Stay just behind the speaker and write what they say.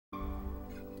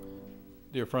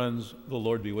Dear friends, the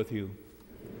Lord be with you.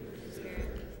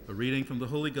 A reading from the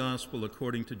Holy Gospel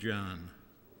according to John.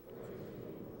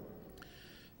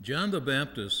 John the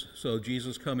Baptist saw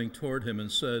Jesus coming toward him and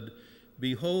said,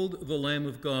 "Behold the Lamb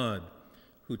of God,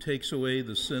 who takes away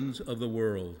the sins of the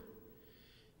world.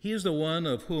 He is the one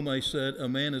of whom I said, a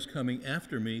man is coming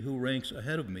after me who ranks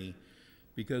ahead of me,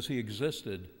 because he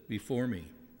existed before me.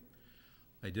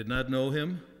 I did not know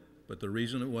him, but the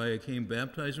reason why I came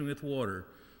baptizing with water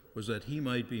was that he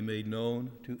might be made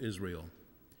known to Israel."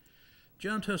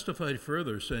 John testified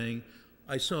further, saying,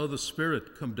 "I saw the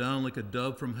Spirit come down like a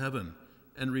dove from heaven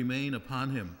and remain upon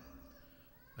him.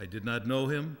 I did not know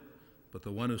him, but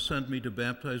the one who sent me to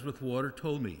baptize with water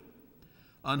told me,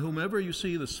 'On whomever you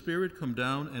see the Spirit come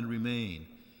down and remain,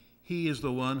 he is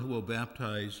the one who will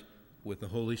baptize with the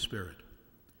Holy Spirit.'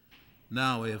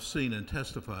 Now I have seen and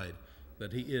testified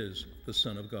that he is the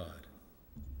Son of God."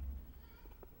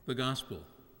 The Gospel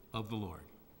of the Lord.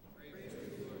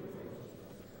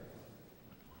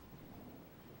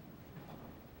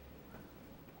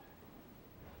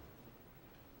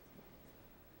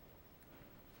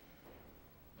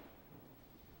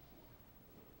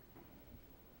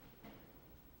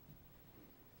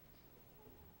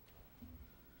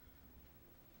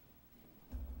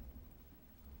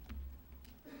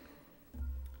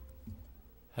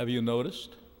 Have you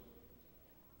noticed?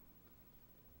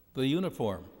 The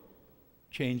uniform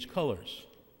changed colors.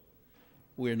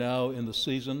 We're now in the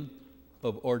season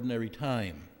of ordinary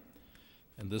time,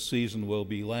 and this season will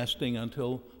be lasting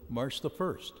until March the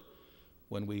 1st,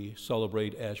 when we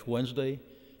celebrate Ash Wednesday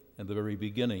and the very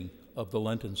beginning of the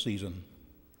Lenten season.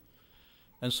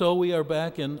 And so we are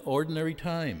back in ordinary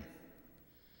time.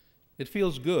 It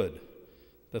feels good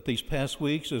that these past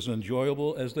weeks, as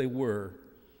enjoyable as they were,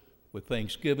 with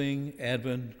Thanksgiving,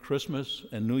 Advent, Christmas,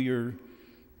 and New Year,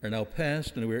 are now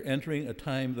past, and we're entering a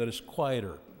time that is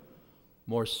quieter,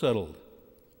 more settled,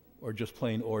 or just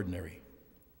plain ordinary.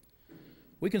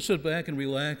 We can sit back and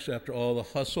relax after all the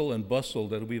hustle and bustle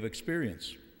that we've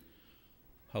experienced.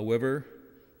 However,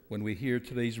 when we hear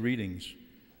today's readings,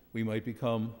 we might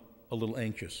become a little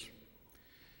anxious.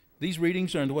 These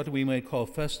readings aren't what we might call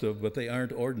festive, but they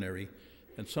aren't ordinary,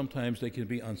 and sometimes they can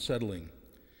be unsettling.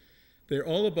 They're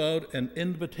all about an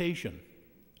invitation,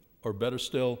 or better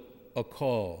still, a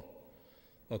call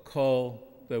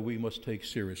that we must take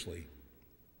seriously.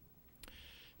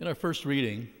 In our first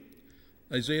reading,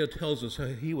 Isaiah tells us how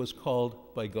he was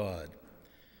called by God.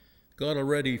 God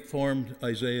already formed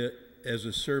Isaiah as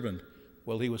his servant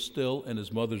while he was still in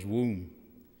his mother's womb.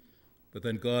 But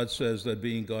then God says that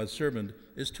being God's servant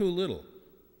is too little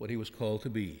what he was called to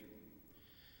be.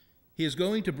 He is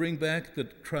going to bring back the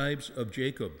tribes of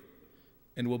Jacob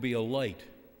and will be a light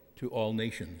to all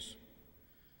nations.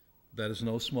 That is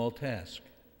no small task.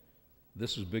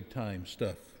 This is big-time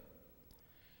stuff.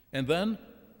 And then,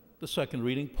 the second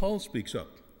reading, Paul speaks up.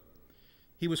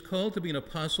 He was called to be an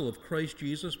apostle of Christ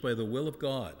Jesus by the will of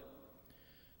God.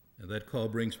 And that call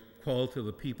brings Paul to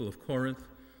the people of Corinth,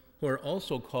 who are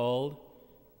also called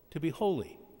to be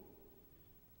holy.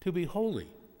 To be holy.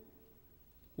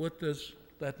 What does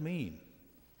that mean?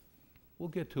 We'll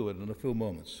get to it in a few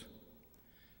moments.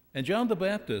 And John the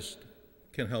Baptist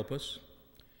can help us.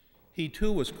 He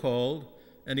too was called,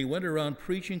 and he went around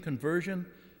preaching conversion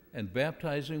and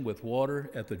baptizing with water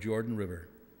at the Jordan River.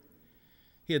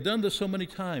 He had done this so many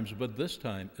times, but this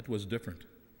time it was different.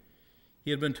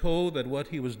 He had been told that what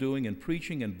he was doing in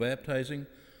preaching and baptizing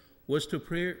was to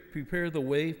prepare the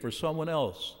way for someone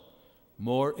else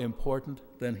more important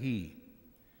than he.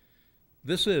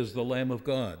 This is the Lamb of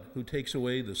God who takes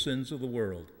away the sins of the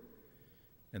world.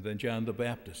 And then John the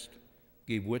Baptist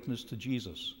gave witness to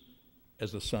Jesus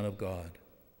as the Son of God.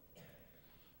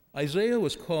 Isaiah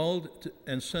was called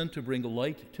and sent to bring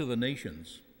light to the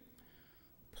nations.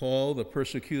 Paul, the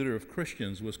persecutor of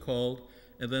Christians, was called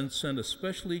and then sent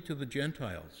especially to the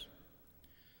Gentiles.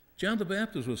 John the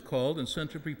Baptist was called and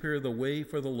sent to prepare the way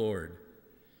for the Lord.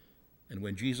 And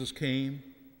when Jesus came,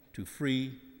 to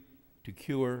free, to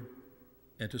cure,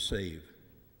 and to save.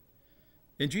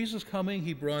 In Jesus' coming,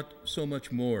 he brought so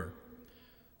much more,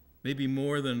 maybe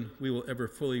more than we will ever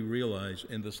fully realize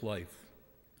in this life.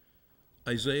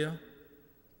 Isaiah,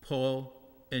 Paul,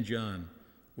 and John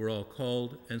were all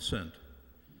called and sent.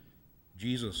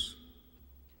 Jesus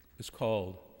is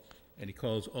called, and he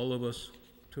calls all of us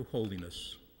to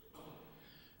holiness.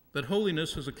 That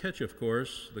holiness is a catch, of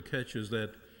course. The catch is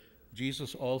that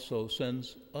Jesus also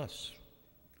sends us.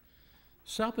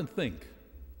 Stop and think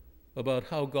about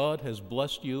how God has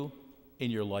blessed you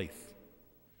in your life,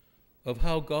 of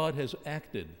how God has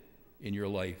acted in your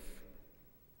life.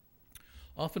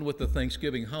 Often with the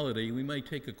Thanksgiving holiday, we might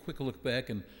take a quick look back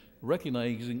and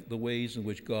recognizing the ways in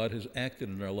which God has acted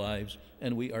in our lives,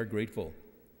 and we are grateful.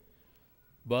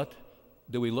 But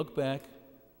do we look back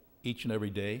each and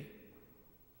every day?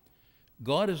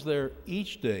 God is there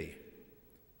each day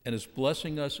and is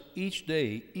blessing us each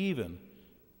day, even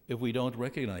if we don't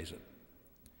recognize it.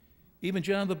 Even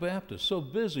John the Baptist, so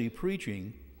busy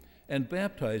preaching and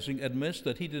baptizing, admits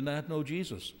that he did not know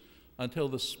Jesus until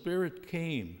the Spirit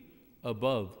came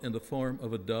above in the form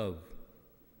of a dove.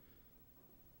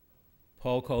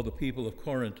 Paul called the people of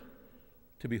Corinth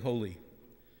to be holy,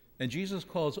 and Jesus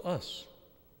calls us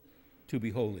to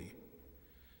be holy.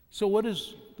 So what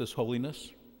is this holiness?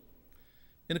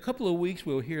 In a couple of weeks,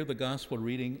 we'll hear the gospel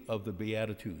reading of the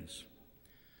Beatitudes.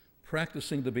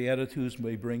 Practicing the Beatitudes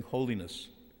may bring holiness.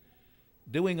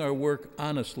 Doing our work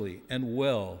honestly and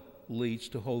well leads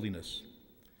to holiness.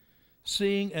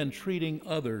 Seeing and treating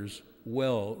others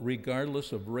well,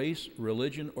 regardless of race,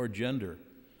 religion, or gender,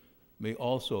 may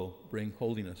also bring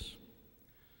holiness.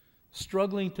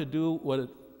 Struggling to do what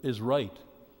is right,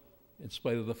 in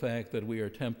spite of the fact that we are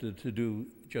tempted to do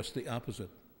just the opposite.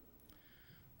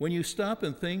 When you stop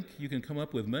and think, you can come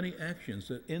up with many actions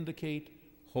that indicate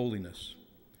holiness.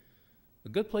 A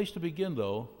good place to begin,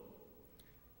 though,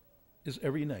 is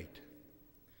every night.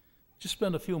 Just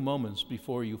spend a few moments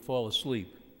before you fall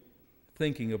asleep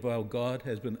thinking of how God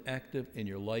has been active in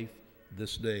your life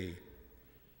this day.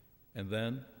 And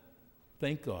then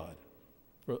thank God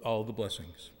for all the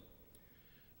blessings.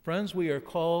 Friends, we are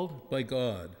called by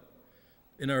God.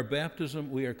 In our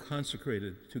baptism, we are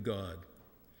consecrated to God.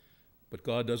 But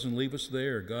God doesn't leave us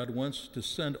there. God wants to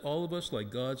send all of us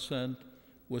like God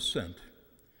was sent.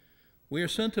 We are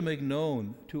sent to make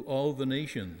known to all the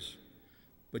nations.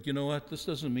 But you know what? This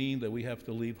doesn't mean that we have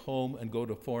to leave home and go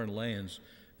to foreign lands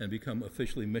and become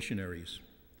officially missionaries.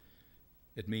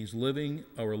 It means living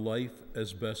our life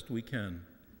as best we can,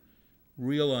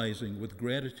 realizing with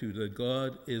gratitude that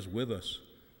God is with us,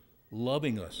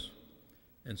 loving us,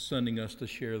 and sending us to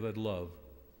share that love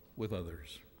with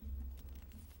others.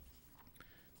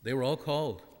 They were all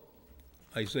called: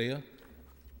 Isaiah,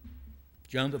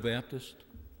 John the Baptist,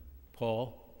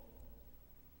 Paul,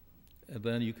 and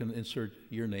then you can insert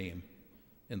your name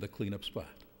in the cleanup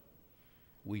spot.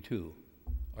 We too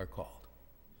are called.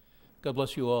 God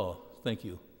bless you all. Thank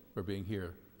you for being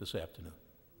here this afternoon.